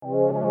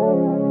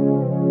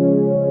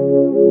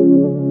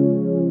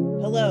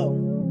Hello,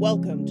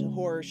 welcome to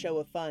Horror Show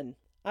of Fun.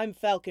 I'm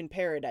Falcon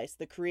Paradise,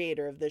 the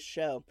creator of this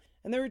show,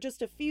 and there are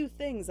just a few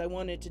things I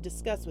wanted to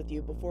discuss with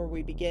you before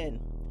we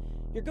begin.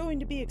 You're going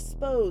to be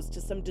exposed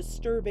to some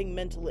disturbing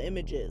mental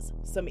images,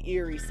 some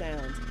eerie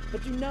sounds,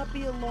 but do not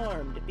be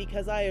alarmed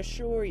because I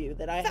assure you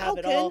that I have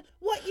it all. Falcon,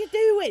 what you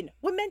doing?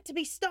 We're meant to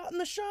be starting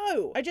the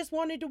show. I just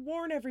wanted to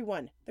warn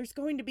everyone. There's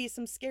going to be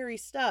some scary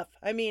stuff.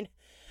 I mean,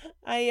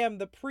 I am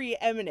the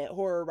preeminent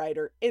horror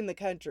writer in the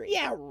country.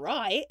 Yeah,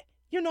 right.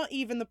 You're not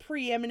even the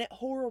preeminent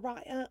horror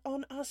writer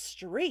on our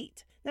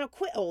street. Now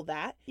quit all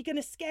that. You're going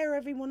to scare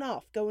everyone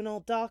off going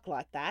all dark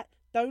like that.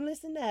 Don't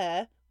listen to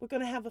her. We're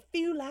going to have a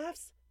few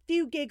laughs,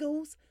 few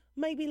giggles,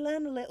 maybe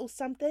learn a little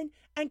something,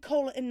 and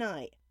call it a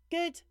night.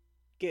 Good?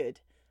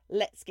 Good.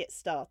 Let's get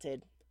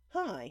started.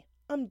 Hi,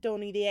 I'm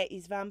Donnie the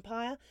 80s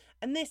Vampire,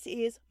 and this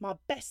is my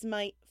best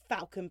mate,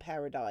 Falcon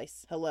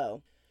Paradise.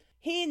 Hello.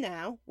 Here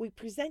now, we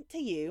present to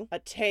you a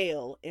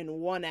tale in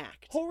one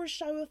act. Horror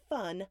Show of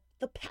Fun,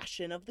 The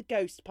Passion of the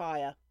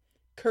Ghostpire.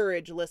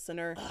 Courage,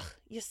 listener. Ugh,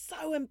 you're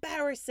so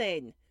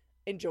embarrassing.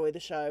 Enjoy the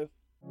show.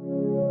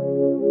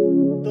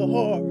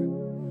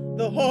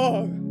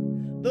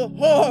 The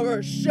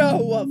Horror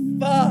Show of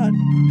Fun.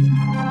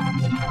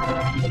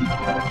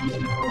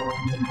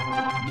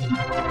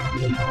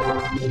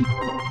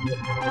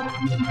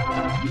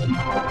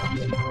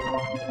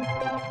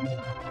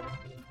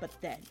 But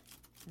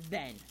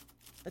then,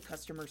 the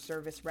customer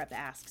service rep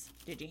asks,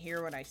 "Did you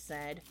hear what I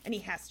said?" And he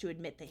has to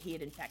admit that he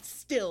had in fact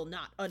still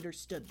not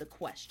understood the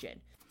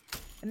question.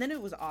 And then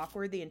it was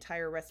awkward the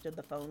entire rest of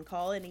the phone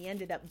call, and he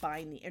ended up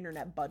buying the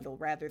internet bundle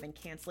rather than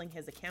canceling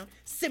his account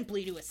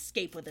simply to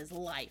escape with his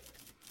life,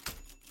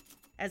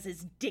 as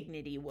his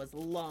dignity was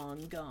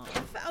long gone.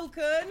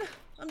 Falcon,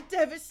 I'm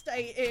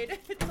devastated.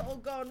 It's all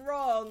gone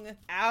wrong.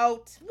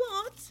 Out.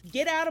 What?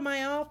 Get out of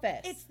my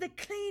office. It's the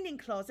cleaning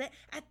closet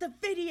at the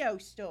video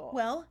store.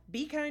 Well,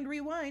 Be Kind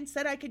Rewind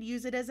said I could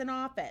use it as an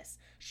office.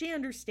 She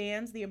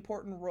understands the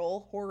important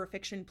role horror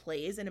fiction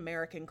plays in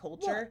American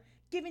culture. What?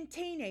 Giving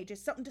teenagers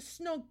something to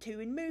snog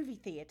to in movie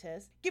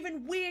theaters.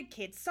 Giving weird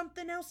kids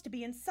something else to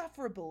be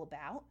insufferable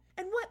about.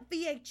 And what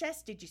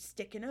VHS did you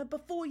stick in her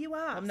before you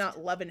asked? I'm not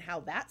loving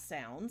how that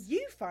sounds.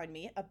 You find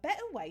me a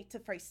better way to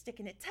phrase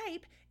sticking a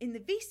tape in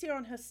the VCR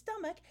on her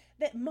stomach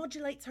that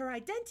modulates her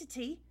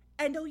identity,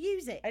 and I'll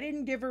use it. I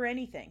didn't give her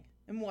anything.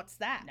 And what's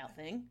that?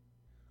 Nothing.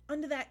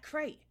 Under that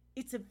crate,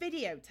 it's a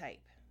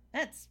videotape.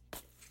 That's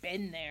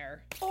been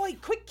there. Oi,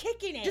 quit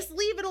kicking it! Just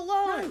leave it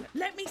alone.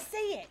 No, let me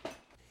see it!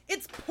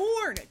 It's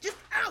porn. Just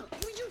out.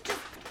 Will you just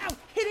out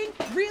hitting?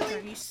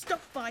 Really? Now you stop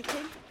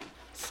fighting.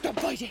 Stop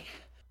fighting.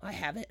 I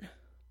have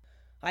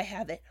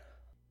it.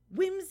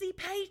 Whimsy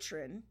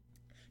patron.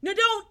 No,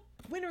 don't!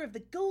 Winner of the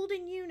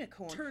Golden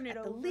Unicorn Turn it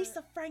at the over.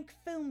 Lisa Frank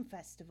Film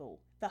Festival.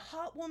 The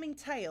heartwarming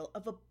tale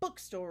of a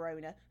bookstore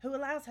owner who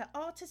allows her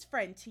artist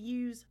friend to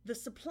use the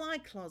supply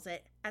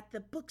closet at the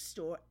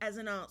bookstore as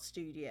an art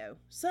studio.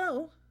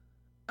 So,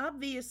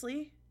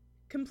 obviously,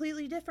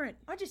 completely different.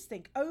 I just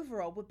think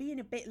overall we're being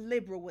a bit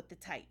liberal with the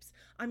tapes.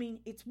 I mean,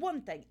 it's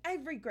one thing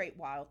every great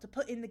while to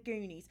put in the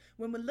Goonies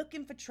when we're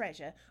looking for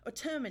treasure, or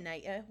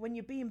Terminator when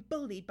you're being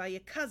bullied by your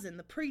cousin,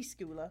 the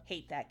preschooler.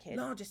 Hate that kid.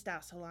 Largest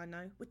asshole I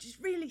know, which is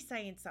really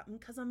saying something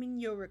because I'm in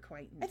your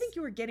acquaintance. I think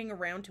you were getting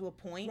around to a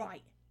point.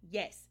 Right,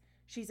 yes.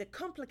 She's a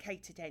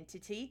complicated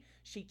entity,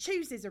 she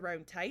chooses her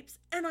own tapes,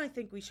 and I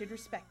think we should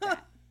respect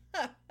that.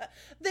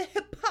 The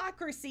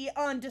hypocrisy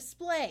on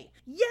display.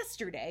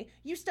 Yesterday,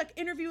 you stuck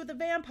Interview with a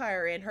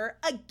Vampire in her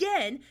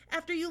again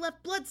after you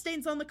left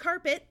bloodstains on the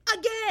carpet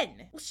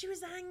again. Well, she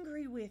was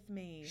angry with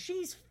me.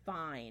 She's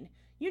fine.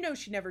 You know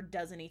she never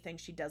does anything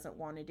she doesn't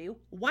want to do.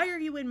 Why are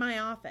you in my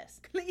office?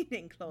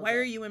 Cleaning closet. Why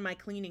are you in my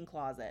cleaning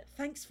closet?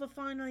 Thanks for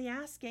finally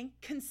asking.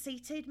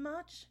 Conceited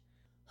much?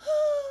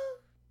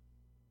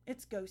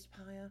 It's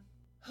Ghostpire.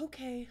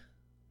 Okay.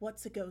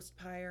 What's a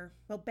Ghostpire?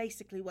 Well,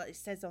 basically what it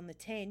says on the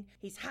tin.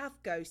 He's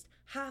half ghost,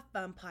 half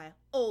vampire,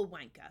 all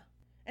wanker.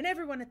 And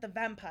everyone at the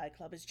Vampire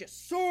Club is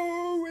just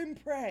so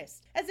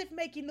impressed, as if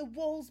making the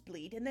walls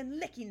bleed and then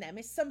licking them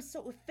is some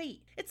sort of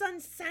feat. It's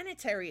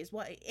unsanitary is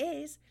what it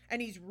is.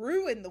 And he's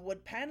ruined the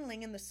wood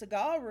paneling in the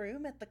cigar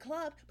room at the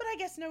club, but I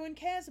guess no one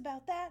cares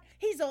about that.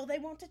 He's all they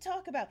want to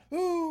talk about.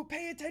 Oh,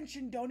 pay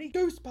attention, Donnie.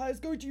 Ghostpire's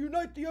going to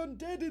unite the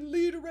undead and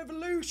lead a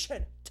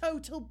revolution.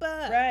 Total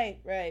bird. Right.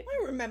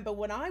 I remember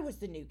when I was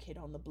the new kid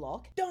on the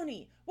block.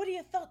 Donnie, what are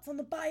your thoughts on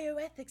the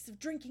bioethics of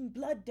drinking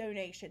blood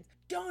donations?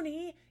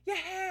 Donnie, your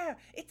hair,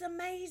 it's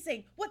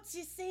amazing. What's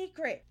your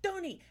secret?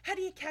 Donnie, how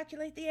do you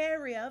calculate the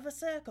area of a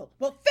circle?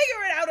 Well,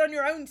 figure it out on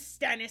your own,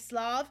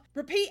 Stanislav.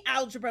 Repeat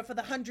algebra for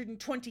the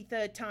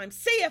 123rd time.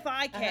 See if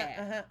I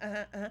care.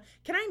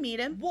 Can I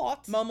meet him?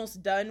 What? I'm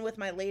almost done with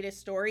my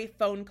latest story,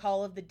 Phone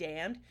Call of the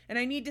Damned, and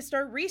I need to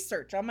start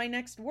research on my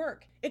next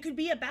work. It could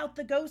be about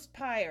the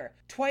Ghostpire,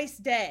 twice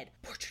dead,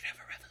 portrait of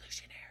a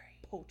revolutionary,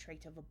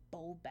 portrait of a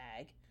bowl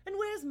bag. And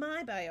where's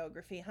my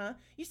biography, huh?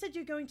 You said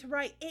you're going to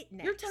write it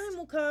next. Your time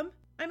will come.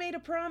 I made a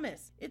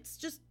promise. It's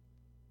just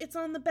It's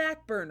on the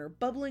back burner,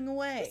 bubbling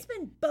away. It's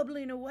been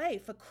bubbling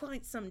away for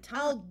quite some time.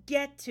 I'll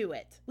get to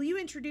it. Will you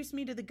introduce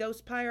me to the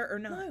ghost pyre or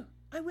not? No,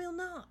 I will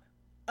not.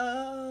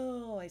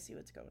 Oh, I see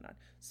what's going on.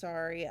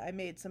 Sorry, I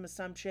made some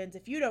assumptions.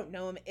 If you don't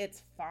know him,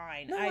 it's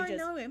fine. No, I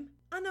know him.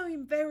 I know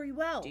him very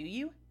well. Do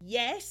you?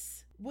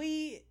 Yes.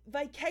 We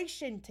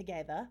vacationed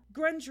together.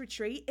 Grunge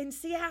retreat in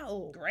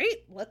Seattle.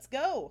 Great, let's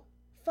go.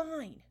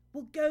 Fine,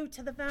 we'll go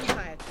to the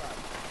Vampire Club.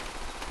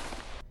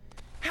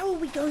 How are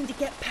we going to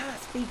get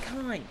past Be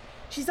Kind?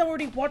 She's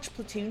already watched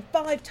Platoon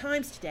 5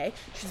 times today.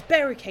 She's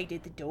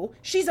barricaded the door.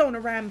 She's on a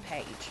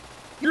rampage.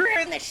 You're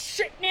in this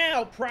shit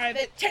now,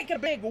 Private. Take a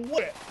big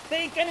whip.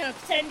 They gonna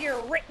send you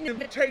a written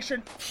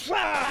invitation.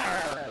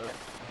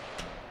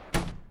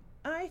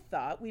 I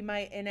thought we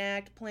might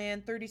enact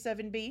Plan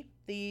 37B,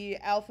 the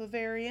Alpha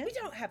variant. We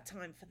don't have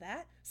time for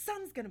that.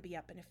 Sun's gonna be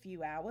up in a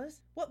few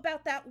hours. What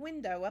about that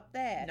window up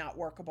there? Not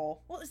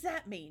workable. What does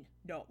that mean?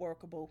 Not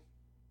workable.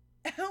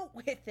 Out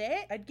with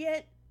it. I'd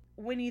get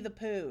Winnie the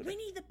Pooh.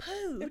 Winnie the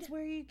Pooh? It's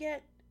where you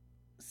get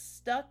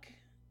stuck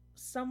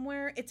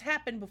somewhere. It's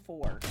happened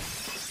before.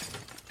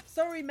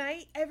 Sorry,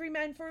 mate. Every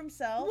man for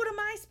himself. What am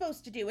I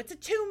supposed to do? It's a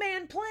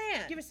 2-man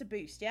plan. Give us a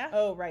boost, yeah?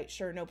 Oh, right.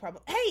 Sure. No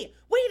problem. Hey,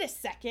 wait a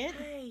second.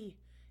 Hey,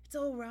 it's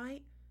all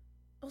right.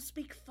 I'll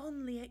speak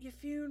fondly at your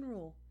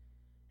funeral,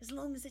 as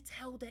long as it's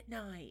held at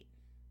night.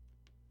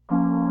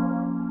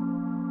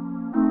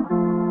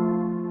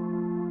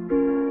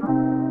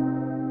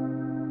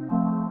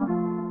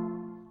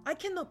 I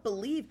cannot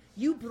believe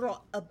you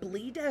brought a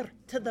bleeder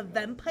to the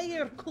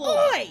Vampire Club.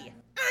 Oi!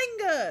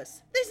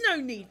 Angus! There's no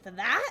need for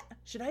that.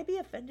 Should I be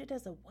offended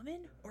as a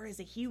woman or as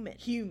a human?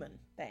 Human,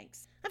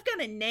 thanks. I've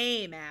got a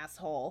name,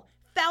 asshole.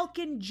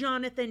 Falcon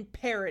Jonathan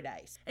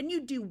Paradise. And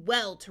you do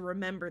well to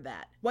remember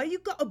that. Why you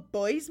got a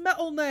boy's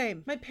middle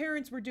name? My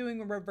parents were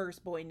doing a reverse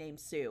boy named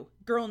Sue.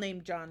 Girl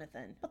named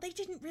Jonathan. But they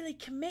didn't really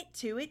commit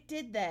to it,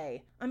 did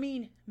they? I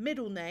mean,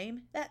 middle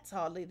name, that's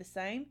hardly the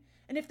same.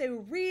 And if they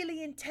were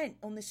really intent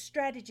on this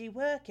strategy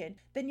working,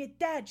 then your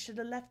dad should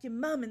have left your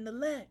mum in the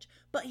lurch.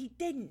 But he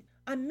didn't.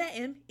 I met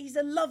him. He's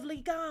a lovely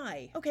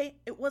guy. Okay,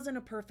 it wasn't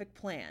a perfect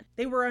plan.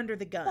 They were under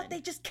the gun. But they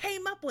just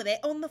came up with it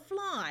on the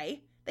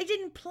fly. They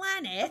didn't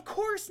plan it. Of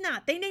course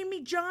not. They named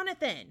me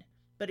Jonathan.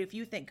 But if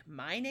you think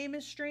my name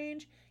is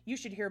strange, you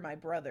should hear my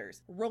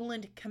brother's.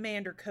 Roland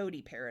Commander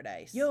Cody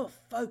Paradise. Your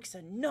folks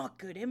are not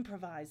good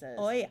improvisers.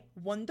 Oi,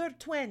 Wonder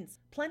Twins.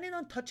 Planning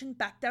on touching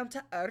back down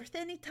to Earth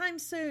anytime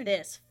soon?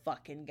 This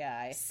fucking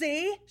guy.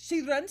 See?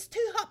 She runs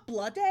too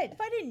hot-blooded. If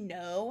I didn't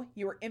know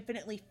you were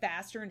infinitely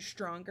faster and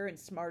stronger and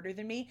smarter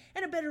than me,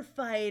 and a better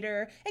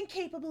fighter, and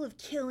capable of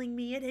killing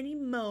me at any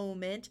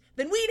moment,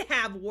 then we'd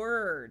have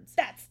words.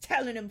 That's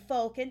telling him,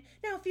 Falcon.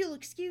 Now, if you'll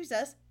excuse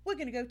us, we're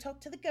gonna go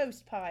talk to the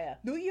ghost pyre.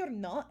 No, you're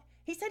not.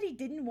 He said he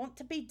didn't want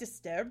to be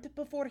disturbed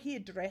before he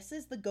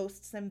addresses the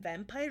ghosts and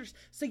vampires,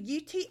 so you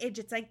two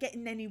idiots ain't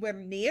getting anywhere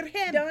near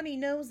him. Donnie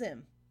knows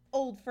him.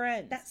 Old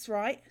friends. That's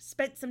right.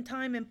 Spent some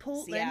time in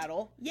Portland.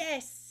 Seattle.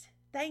 Yes.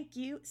 Thank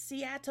you.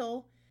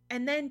 Seattle.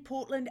 And then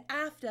Portland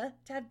after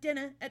to have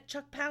dinner at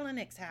Chuck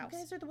Palahniuk's house. You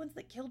guys are the ones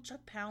that killed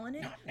Chuck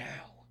Palahniuk? Not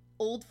now.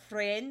 Old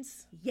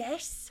friends.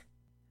 Yes.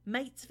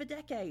 Mates for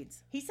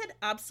decades. He said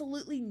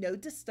absolutely no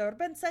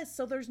disturbances,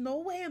 so there's no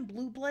way in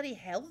blue bloody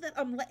hell that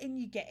I'm letting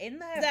you get in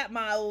there. Is that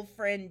my old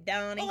friend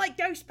Donnie? Oh, like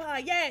Ghost Pie.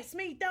 Yeah, it's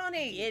me,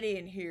 Donnie. Get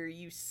in here,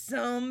 you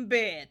some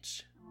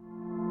bitch.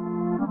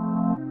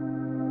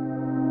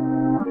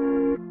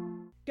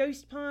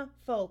 Ghost Pie,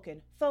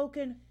 Falcon.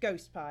 Falcon,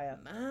 Ghost Pie.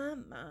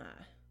 My.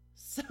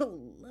 So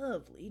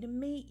lovely to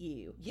meet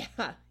you.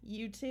 Yeah,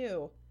 you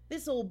too.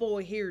 This old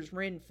boy here's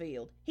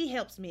Renfield. He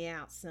helps me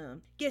out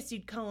some. Guess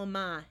you'd call him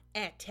my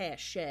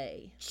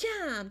attaché.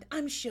 Charmed,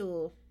 I'm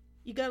sure.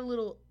 You got a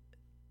little...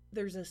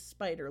 There's a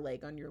spider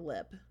leg on your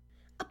lip.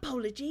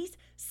 Apologies.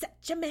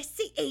 Such a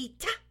messy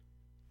eater.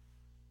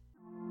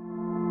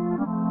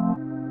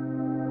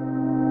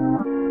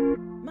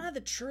 Am I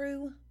the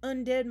true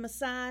undead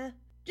messiah?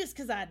 Just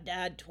 'cause I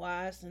died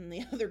twice and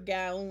the other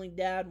guy only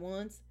died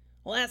once?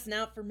 Well, that's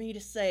not for me to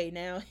say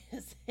now,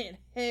 is it?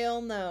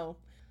 Hell no.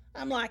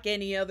 I'm like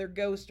any other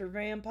ghost or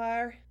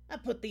vampire. I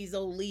put these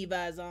old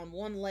Levi's on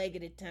one leg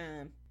at a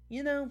time.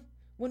 You know,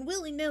 when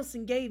Willie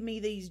Nelson gave me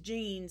these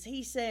jeans,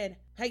 he said,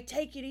 "Hey,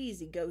 take it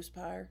easy, Ghost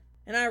Pyre."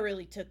 And I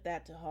really took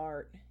that to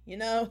heart, you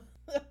know?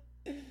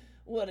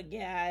 What a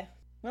guy.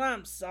 Well,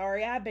 I'm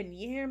sorry, I've been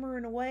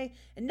yammering away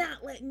and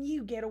not letting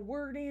you get a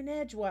word in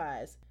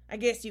edgewise. I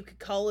guess you could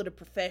call it a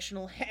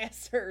professional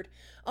hazard.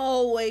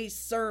 Always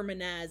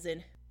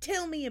sermonizing.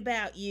 Tell me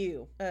about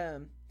you.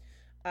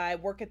 I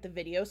work at the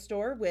video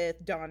store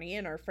with Donnie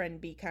and our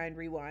friend Be Kind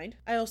Rewind.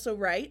 I also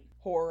write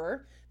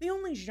horror, the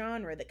only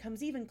genre that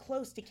comes even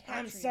close to capturing.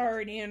 I'm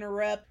sorry to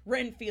interrupt.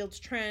 Renfield's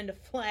trying to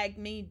flag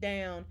me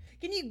down.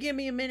 Can you give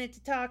me a minute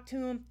to talk to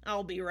him?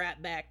 I'll be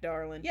right back,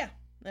 darling. Yeah,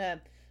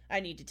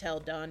 I need to tell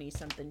Donnie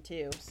something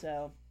too,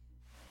 so...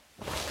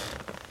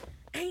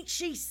 Ain't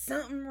she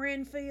something,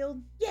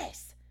 Renfield?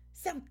 Yes,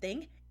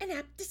 something, an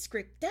apt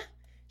descriptor.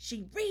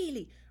 She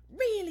really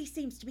really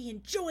seems to be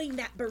enjoying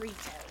that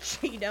burrito.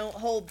 She don't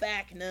hold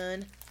back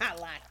none. I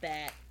like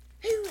that.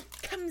 Who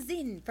comes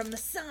in from the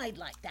side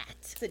like that?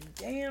 It's a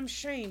damn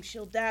shame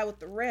she'll die with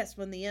the rest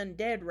when the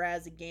undead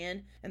rise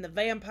again and the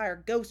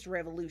vampire ghost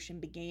revolution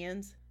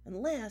begins.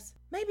 Unless,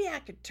 maybe I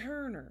could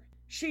turn her.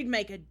 She'd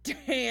make a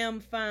damn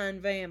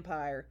fine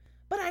vampire.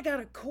 But I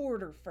gotta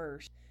court her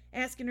first.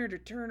 Asking her to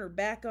turn her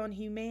back on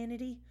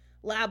humanity?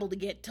 Liable to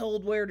get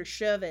told where to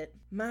shove it.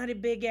 Mighty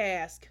big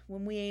ask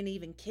when we ain't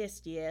even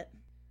kissed yet.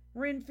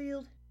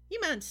 Renfield,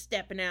 you mind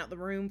stepping out the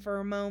room for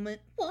a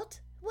moment? What?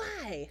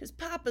 Why? 'Cause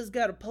Papa's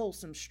gotta pull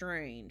some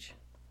strange.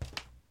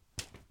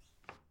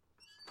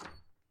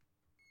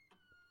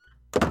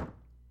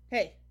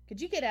 Hey,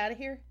 could you get out of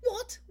here?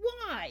 What?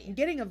 Why? I'm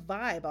getting a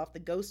vibe off the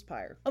ghost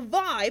pyre. A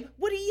vibe?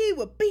 What are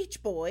you, a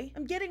beach boy?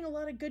 I'm getting a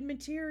lot of good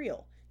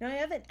material. Now, I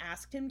haven't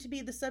asked him to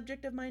be the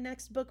subject of my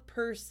next book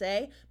per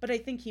se, but I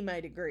think he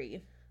might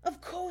agree.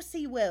 Of course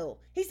he will.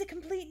 He's a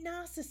complete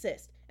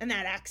narcissist. And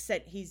that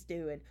accent he's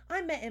doing.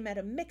 I met him at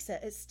a mixer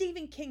at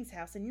Stephen King's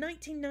house in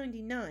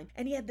 1999,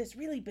 and he had this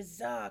really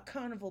bizarre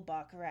carnival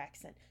barker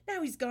accent.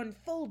 Now he's gone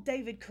full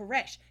David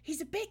Koresh.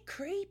 He's a bit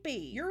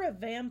creepy. You're a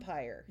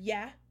vampire.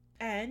 Yeah?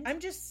 And? I'm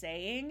just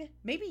saying,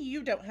 maybe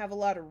you don't have a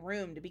lot of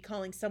room to be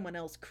calling someone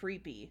else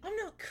creepy. I'm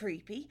not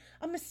creepy.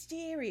 I'm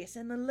mysterious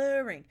and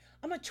alluring.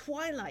 I'm a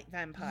Twilight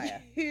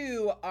vampire.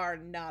 You are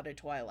not a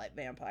Twilight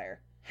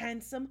vampire.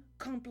 Handsome,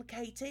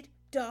 complicated,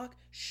 dark,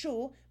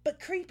 sure,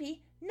 but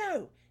creepy?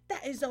 No,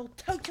 that is all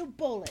total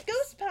bullet.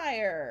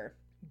 Ghostpire!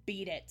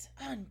 Beat it.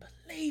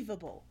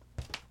 Unbelievable.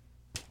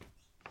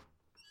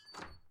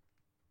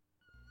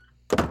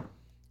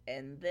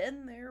 And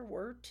then there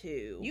were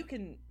two. You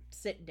can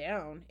sit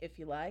down if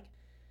you like.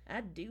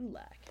 I do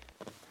like.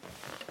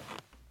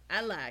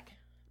 I like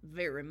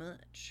very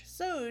much.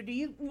 So, do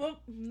you...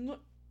 What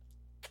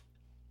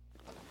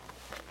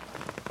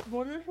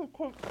is it?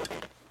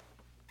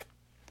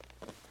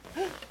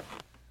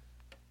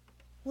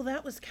 Well,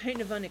 that was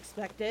kind of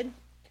unexpected.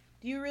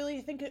 Do you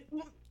really think it...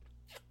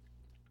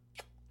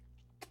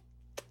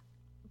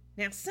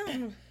 Now,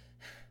 something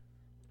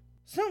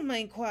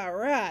ain't quite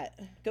right.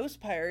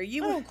 Ghostpire, I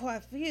don't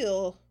quite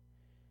feel...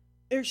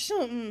 There's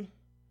something...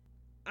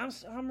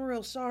 I'm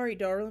real sorry,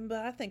 darling,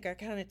 but I think I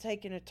kind of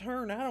taken a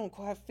turn. I don't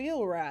quite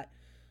feel right.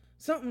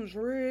 Something's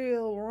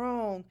real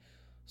wrong.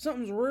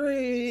 Something's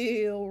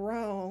real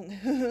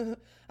wrong.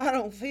 I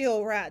don't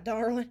feel right,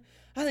 darling.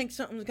 I think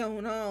something's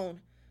going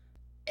on.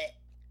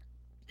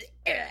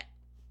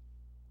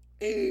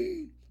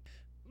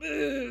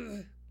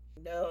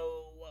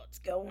 No, what's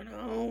going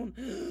on?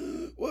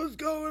 What's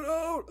going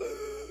on?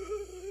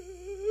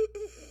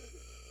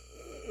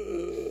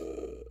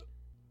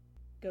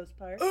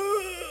 Ghostpire?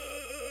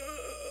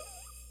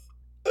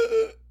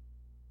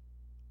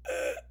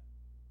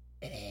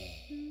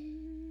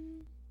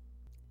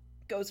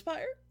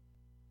 Ghostpire?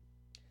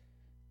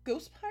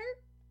 Ghostpire?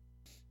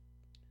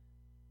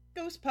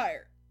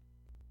 Ghostpire.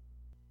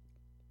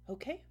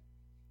 Okay.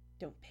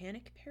 Don't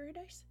panic,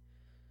 Paradise.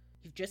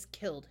 You've just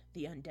killed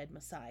the undead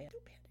Messiah.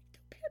 Don't panic,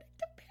 don't panic,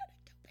 don't panic,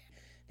 don't panic.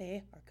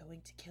 They are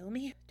going to kill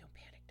me. Don't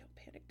panic, don't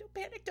panic, don't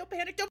panic, don't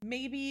panic, don't...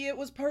 Maybe it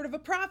was part of a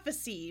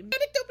prophecy.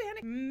 Panic, don't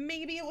panic.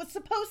 Maybe it was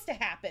supposed to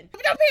happen.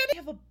 Don't panic.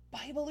 Have a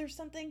Bible or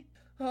something?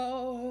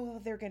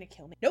 Oh, they're gonna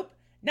kill me. Nope,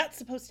 not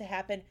supposed to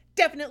happen.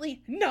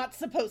 Definitely not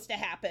supposed to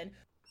happen.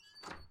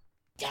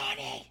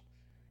 Donnie!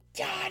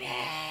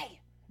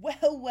 Donnie!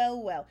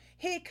 Well.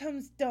 Here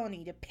comes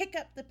Donnie to pick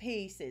up the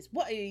pieces.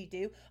 What did he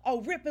do?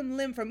 I'll rip him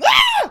limb from...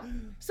 Ah!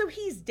 So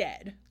he's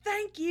dead.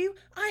 Thank you.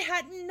 I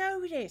hadn't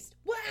noticed.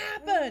 What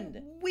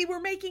happened? We were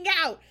making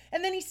out,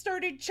 and then he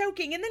started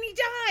choking, and then he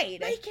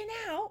died. Making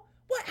out?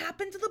 What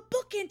happened to the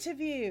book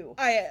interview?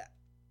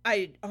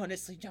 I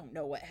honestly don't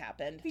know what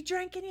happened. Have you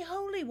drank any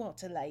holy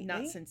water lately?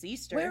 Not since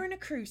Easter. Wearing a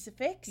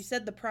crucifix? You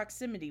said the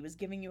proximity was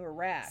giving you a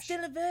rash.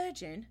 Still a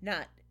virgin?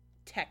 Not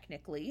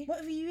technically.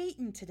 What have you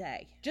eaten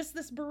today? Just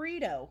this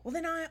burrito. Well,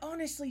 then I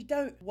honestly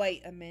don't...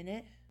 Wait a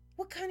minute.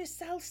 What kind of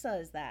salsa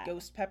is that?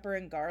 Ghost pepper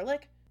and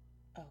garlic?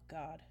 Oh,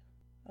 God.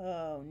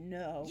 Oh,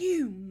 no.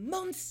 You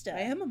monster! I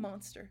am a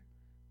monster.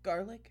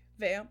 Garlic,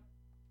 vamp,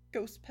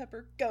 ghost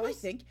pepper, ghost. I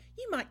think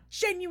you might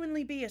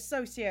genuinely be a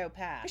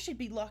sociopath. I should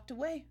be locked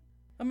away.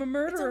 I'm a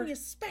murderer. It's only a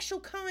special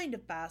kind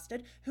of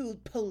bastard who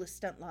would pull a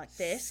stunt like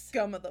this.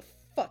 Scum of the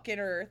fucking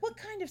earth. What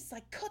kind of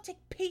psychotic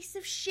piece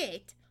of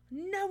shit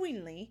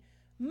knowingly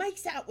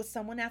makes out with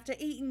someone after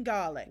eating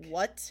garlic?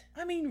 What?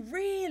 I mean,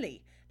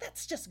 really?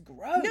 That's just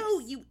gross. No,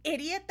 you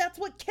idiot. That's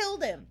what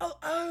killed him.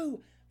 Oh,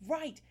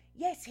 right.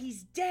 Yes,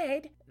 he's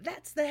dead.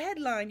 That's the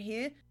headline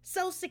here.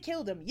 Salsa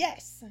killed him.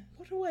 Yes.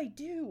 What do I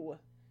do?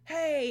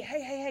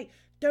 Hey.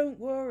 Don't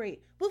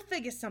worry. We'll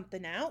figure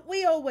something out.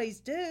 We always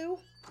do.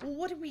 Well,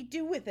 what do we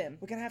do with him?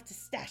 We're gonna have to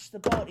stash the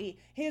body.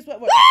 Here's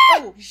what we're...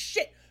 Oh,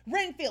 shit!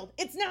 Renfield,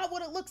 it's not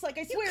what it looks like,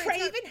 I swear. You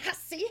craven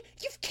hussy!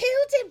 You've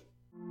killed him!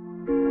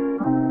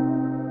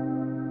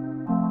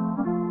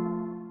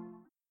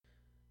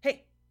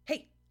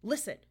 Hey,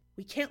 listen.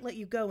 We can't let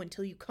you go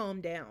until you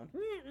calm down.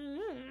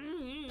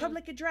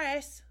 Public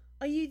address.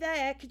 Are you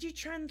there? Could you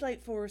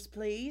translate for us,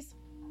 please?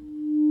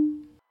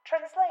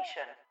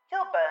 Translation.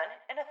 You'll burn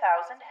in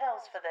 1,000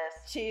 hells for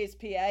this. Cheers,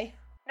 PA.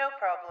 No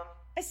problem.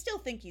 I still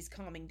think he's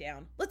calming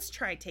down. Let's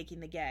try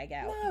taking the gag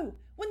out. No,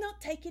 we're not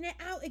taking it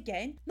out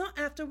again. Not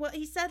after what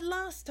he said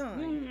last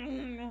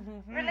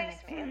time.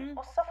 Release me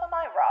or suffer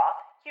my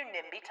wrath, you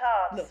nimby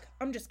tards. Look,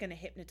 I'm just gonna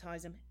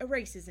hypnotize him.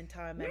 Erase his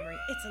entire memory.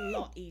 It's a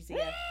lot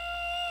easier.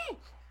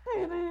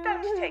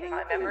 Don't take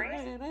my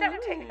memories.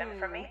 Don't take them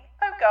from me.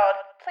 Oh God,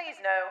 please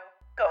no.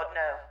 God,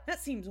 no. That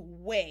seems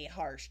way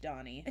harsh,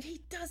 Donnie. And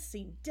he does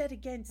seem dead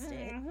against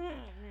it.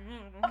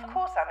 Of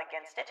course I'm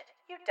against it,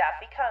 you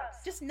daffy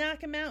cunts. Just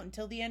knock him out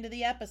until the end of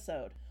the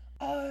episode.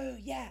 Oh,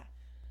 yeah.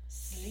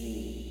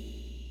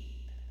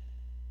 Sleep.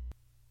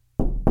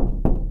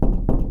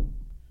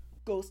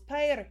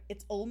 Ghostpire,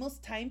 it's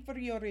almost time for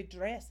your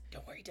address.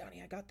 Don't worry,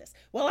 Donnie, I got this.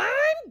 Well,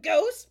 I'm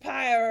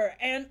Ghostpire,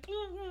 and...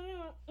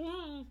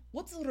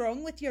 What's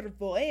wrong with your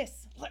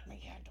voice? Let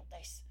me handle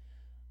this.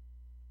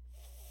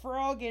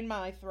 Frog in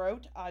my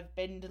throat. I've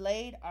been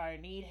delayed. I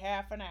need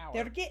half an hour.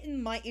 They're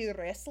getting mighty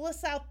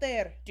restless out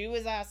there. Do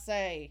as I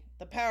say.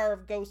 The power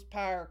of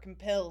Ghostpire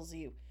compels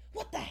you.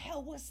 What the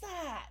hell was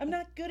that? I'm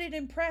not good at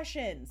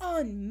impressions.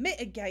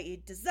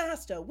 Unmitigated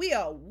disaster. We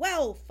are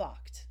well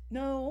fucked.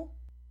 No,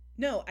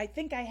 I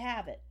think I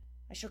have it.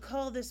 I shall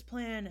call this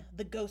plan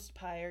the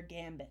Ghostpire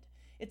Gambit.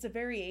 It's a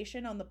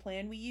variation on the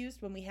plan we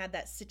used when we had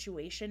that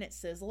situation at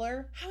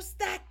Sizzler. How's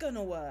that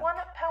gonna work? One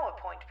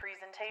PowerPoint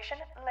presentation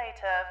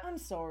later. I'm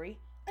sorry.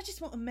 I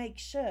just want to make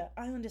sure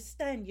I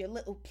understand your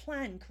little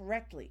plan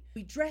correctly.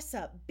 We dress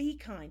up Be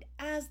Kind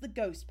as the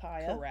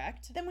Ghostpire.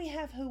 Correct. Then we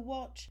have her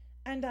watch,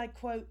 and I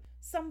quote,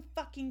 some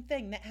fucking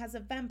thing that has a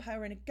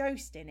vampire and a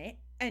ghost in it,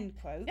 end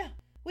quote. Yeah.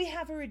 We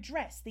have her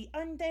address the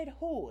undead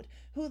horde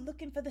who are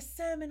looking for the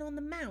Sermon on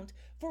the Mount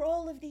for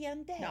all of the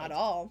undead. Not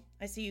all.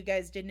 I see you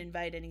guys didn't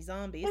invite any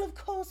zombies. Well, of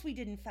course we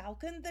didn't,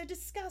 Falcon. They're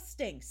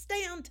disgusting.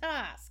 Stay on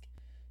task.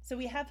 So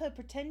we have her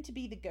pretend to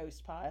be the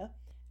Ghostpire,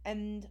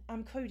 and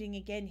I'm quoting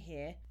again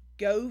here,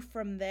 go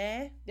from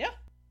there. Yeah.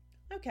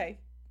 Okay,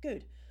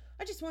 good.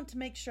 I just want to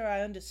make sure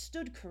I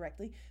understood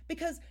correctly,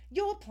 because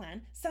your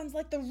plan sounds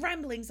like the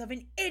ramblings of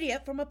an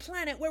idiot from a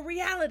planet where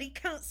reality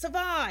can't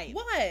survive.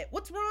 What?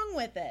 What's wrong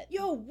with it?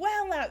 You're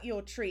well out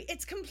your tree.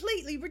 It's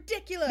completely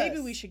ridiculous. Maybe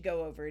we should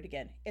go over it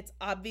again. It's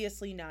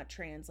obviously not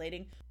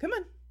translating. Come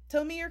on,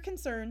 tell me your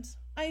concerns.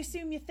 I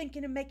assume you're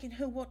thinking of making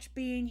her watch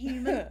Being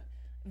Human.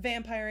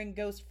 Vampire and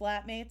Ghost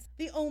Flatmates,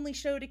 the only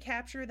show to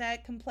capture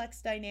that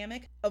complex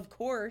dynamic. Of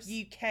course.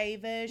 UK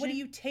version. What do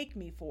you take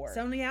me for? It's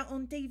only out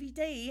on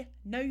DVD,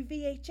 no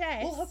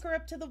VHS. We'll hook her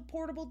up to the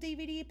portable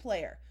DVD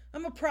player.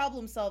 I'm a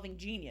problem-solving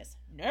genius.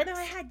 Next. Now,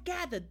 I had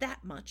gathered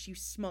that much, you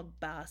smug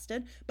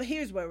bastard, but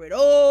here's where it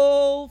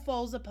all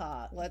falls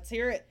apart. Let's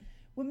hear it.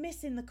 We're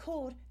missing the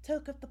cord to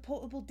hook up the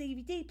portable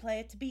DVD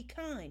player to Be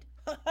Kind.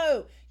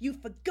 Ho-ho! You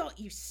forgot,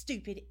 you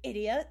stupid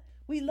idiot!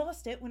 We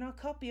lost it when our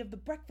copy of The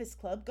Breakfast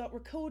Club got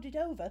recorded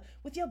over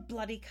with your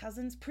bloody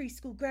cousin's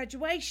preschool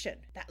graduation.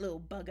 That little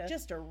bugger.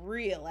 Just a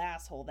real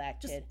asshole,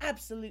 that kid. Just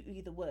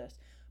absolutely the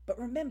worst. But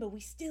remember, we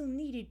still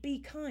needed Be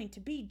Kind to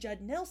be Judd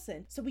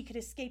Nelson so we could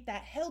escape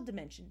that hell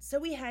dimension. So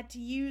we had to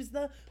use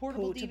the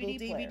portable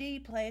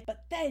DVD player.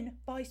 But then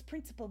Vice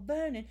Principal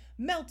Vernon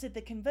melted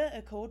the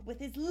converter cord with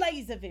his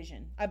laser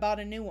vision. I bought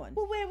a new one.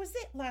 Well, where was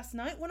it last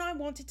night when I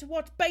wanted to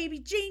watch Baby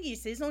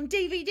Geniuses on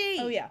DVD?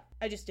 Oh yeah,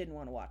 I just didn't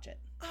want to watch it.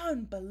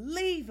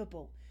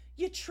 Unbelievable.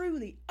 You're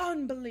truly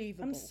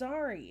unbelievable. I'm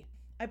sorry.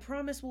 I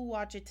promise we'll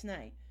watch it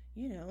tonight.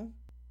 You know,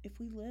 if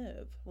we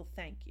live. Well,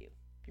 thank you.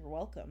 You're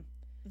welcome.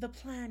 The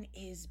plan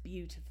is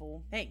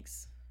beautiful.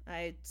 Thanks.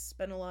 I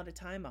spent a lot of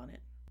time on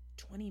it.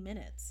 20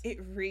 minutes. It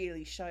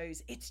really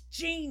shows. It's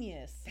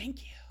genius.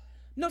 Thank you.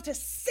 Not a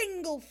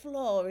single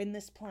flaw in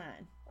this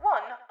plan.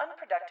 One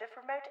unproductive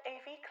remote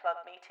AV club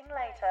meeting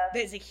later.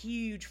 There's a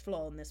huge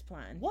flaw in this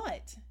plan.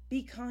 What?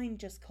 Be Kind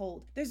just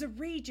called. There's a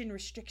region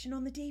restriction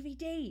on the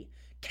DVD.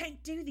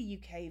 Can't do the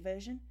UK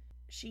version.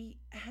 She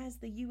has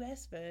the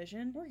US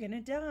version. We're gonna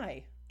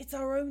die. It's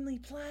our only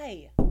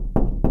play.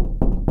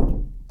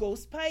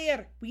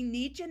 Ghostpire, we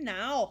need you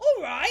now.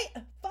 All right,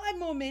 5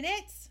 more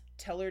minutes.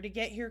 Tell her to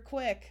get here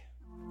quick.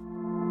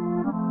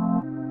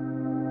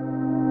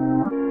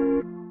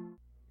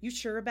 You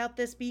sure about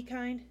this, Be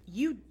Kind?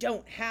 You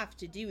don't have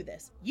to do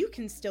this. You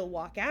can still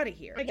walk out of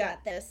here. I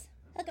got this.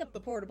 Hook up the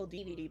portable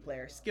DVD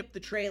player, skip the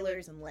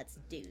trailers, and let's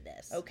do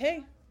this.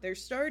 Okay, they're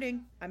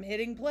starting. I'm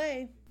hitting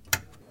play.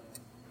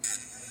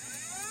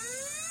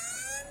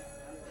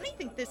 I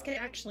think this can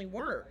actually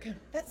work.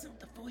 That's not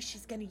the voice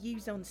she's gonna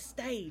use on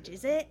stage,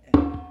 is it?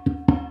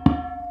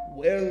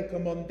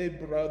 Welcome,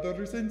 undead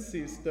brothers and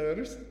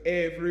sisters.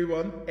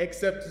 Everyone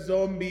except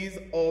zombies,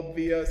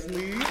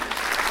 obviously.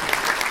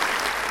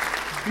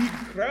 Big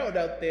crowd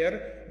out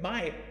there.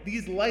 My,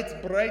 these lights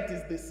bright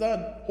as the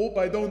sun. Hope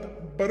I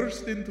don't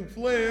burst into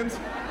flames.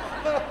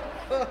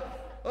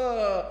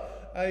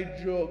 I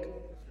joke.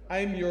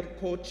 I'm your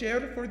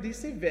co-chair for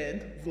this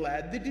event,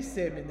 Vlad the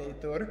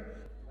Disseminator.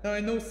 Now, I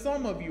know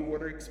some of you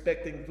were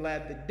expecting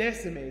Vlad the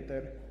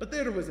Decimator, but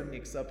there was a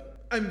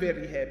mix-up. I'm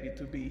very happy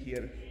to be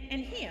here.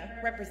 And here,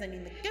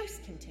 representing the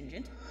ghost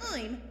contingent,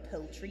 I'm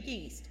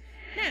Poltergeist.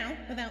 Now,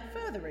 without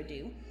further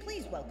ado,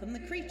 please welcome the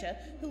creature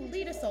who will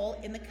lead us all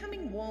in the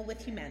coming war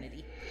with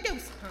humanity,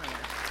 Ghostpire.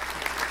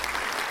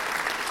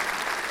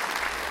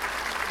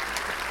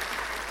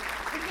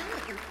 I know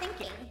what you're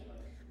thinking.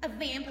 A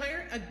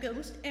vampire, a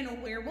ghost, and a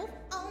werewolf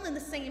all in the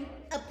same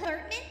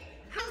Apartment?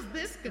 How's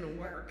this gonna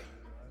work?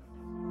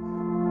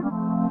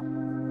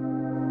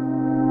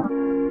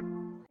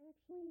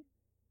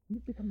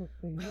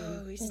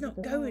 Oh, it's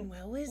not going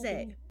well, is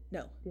it?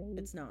 No,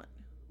 it's not.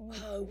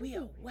 Oh, we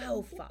are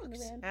well fucked.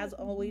 As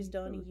always,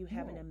 Donnie, you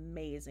have an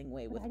amazing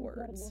way with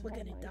words. We're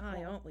gonna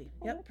die, aren't we?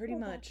 Yep, pretty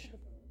much.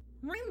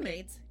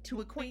 Roommates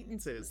to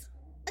acquaintances.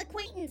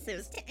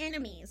 Acquaintances to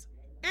enemies.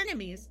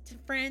 Enemies to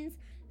friends.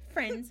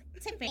 Friends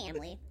to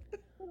family.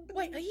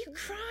 Wait, are you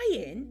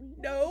crying?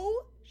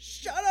 No?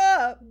 Shut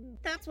up!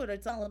 That's what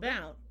it's all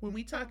about. When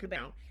we talk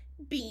about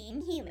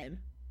Being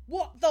human.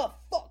 What the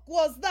fuck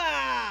was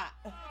that?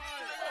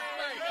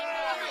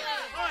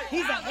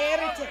 He's a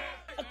heretic,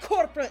 a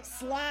corporate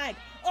slag.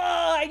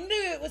 Oh, I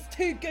knew it was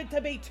too good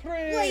to be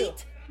true.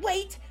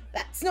 Wait,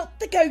 that's not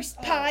the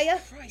Ghostpire.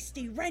 Oh,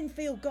 Christy,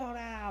 Renfield got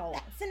out.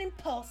 That's an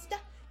imposter.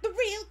 The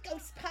real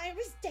Ghostpire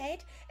is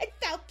dead, and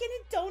Falcon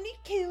and Donnie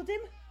killed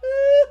him.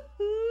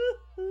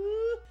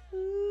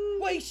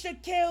 We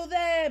should kill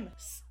them.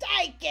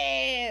 Stake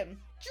him!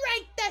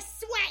 Drink the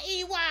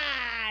sweaty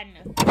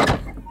one!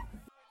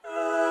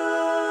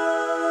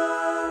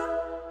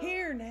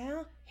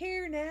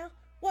 Here now.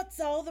 What's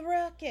all the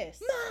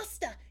ruckus?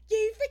 Master,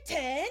 you've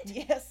returned?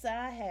 Yes,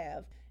 I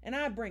have. And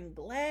I bring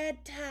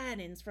glad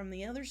tidings from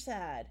the other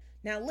side.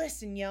 Now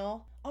listen,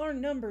 y'all. Our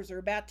numbers are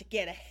about to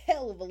get a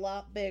hell of a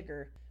lot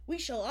bigger. We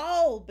shall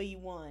all be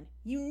one,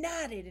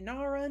 united in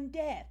our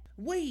undeath.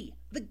 We,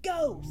 the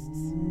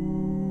ghosts.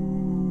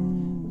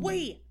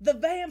 We, the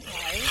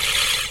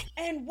vampires.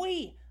 And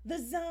we, the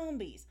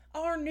zombies.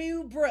 Our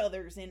new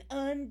brothers in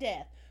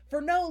undeath.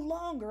 For no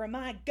longer am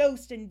I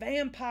ghost and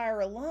vampire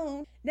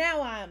alone.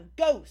 Now I am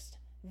ghost,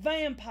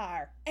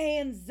 vampire,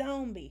 and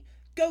zombie.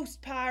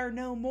 Ghostpire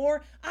no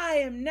more. I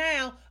am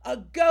now a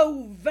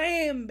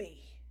Go-Vambi.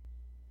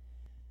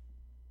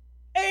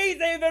 He's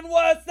even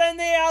worse than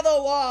the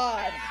other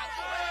one.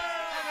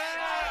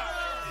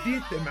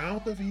 Get them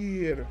out of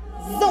here.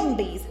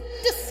 Zombies!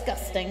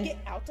 Disgusting! Get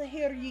out of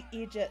here, you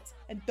idiots,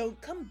 and don't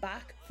come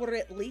back for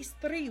at least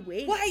 3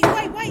 weeks. Wait!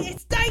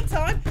 It's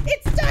daytime!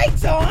 It's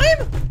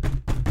daytime!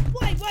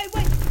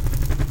 Wait!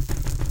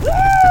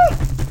 Ah!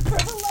 For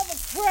the love of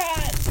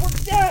Christ, we're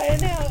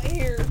dying out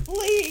here,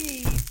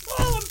 please!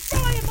 Oh, I'm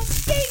frying! My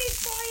skin is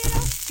frying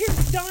up! Here,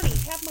 Donnie,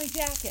 have my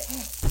jacket.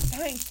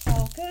 Thanks,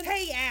 Falcon.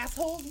 Hey,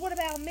 assholes, what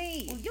about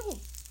me? Well, you'll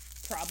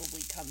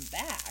probably come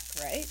back,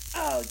 right?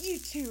 Oh, you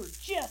two are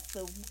just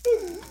the...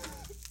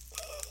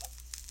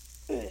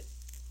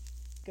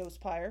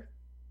 Ghostpire?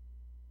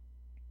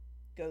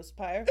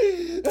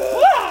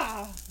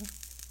 Ah!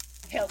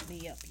 Help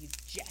me up, you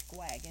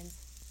jackwagons.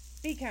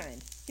 Be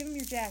kind. Give him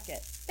your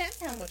jacket.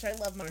 That's how much I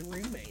love my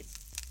roommates.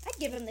 I'd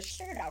give him the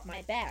shirt off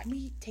my back. Can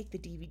we take the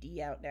DVD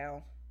out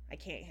now? I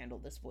can't handle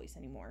this voice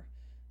anymore.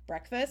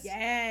 Breakfast?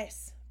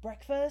 Yes!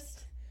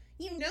 Breakfast?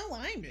 You know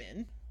I'm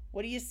in.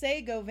 What do you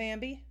say,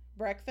 Go-Vambi?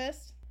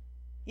 Breakfast?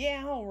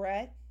 Yeah, all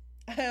right.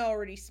 I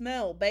already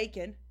smell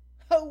bacon.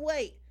 Oh,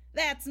 wait,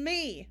 that's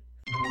me.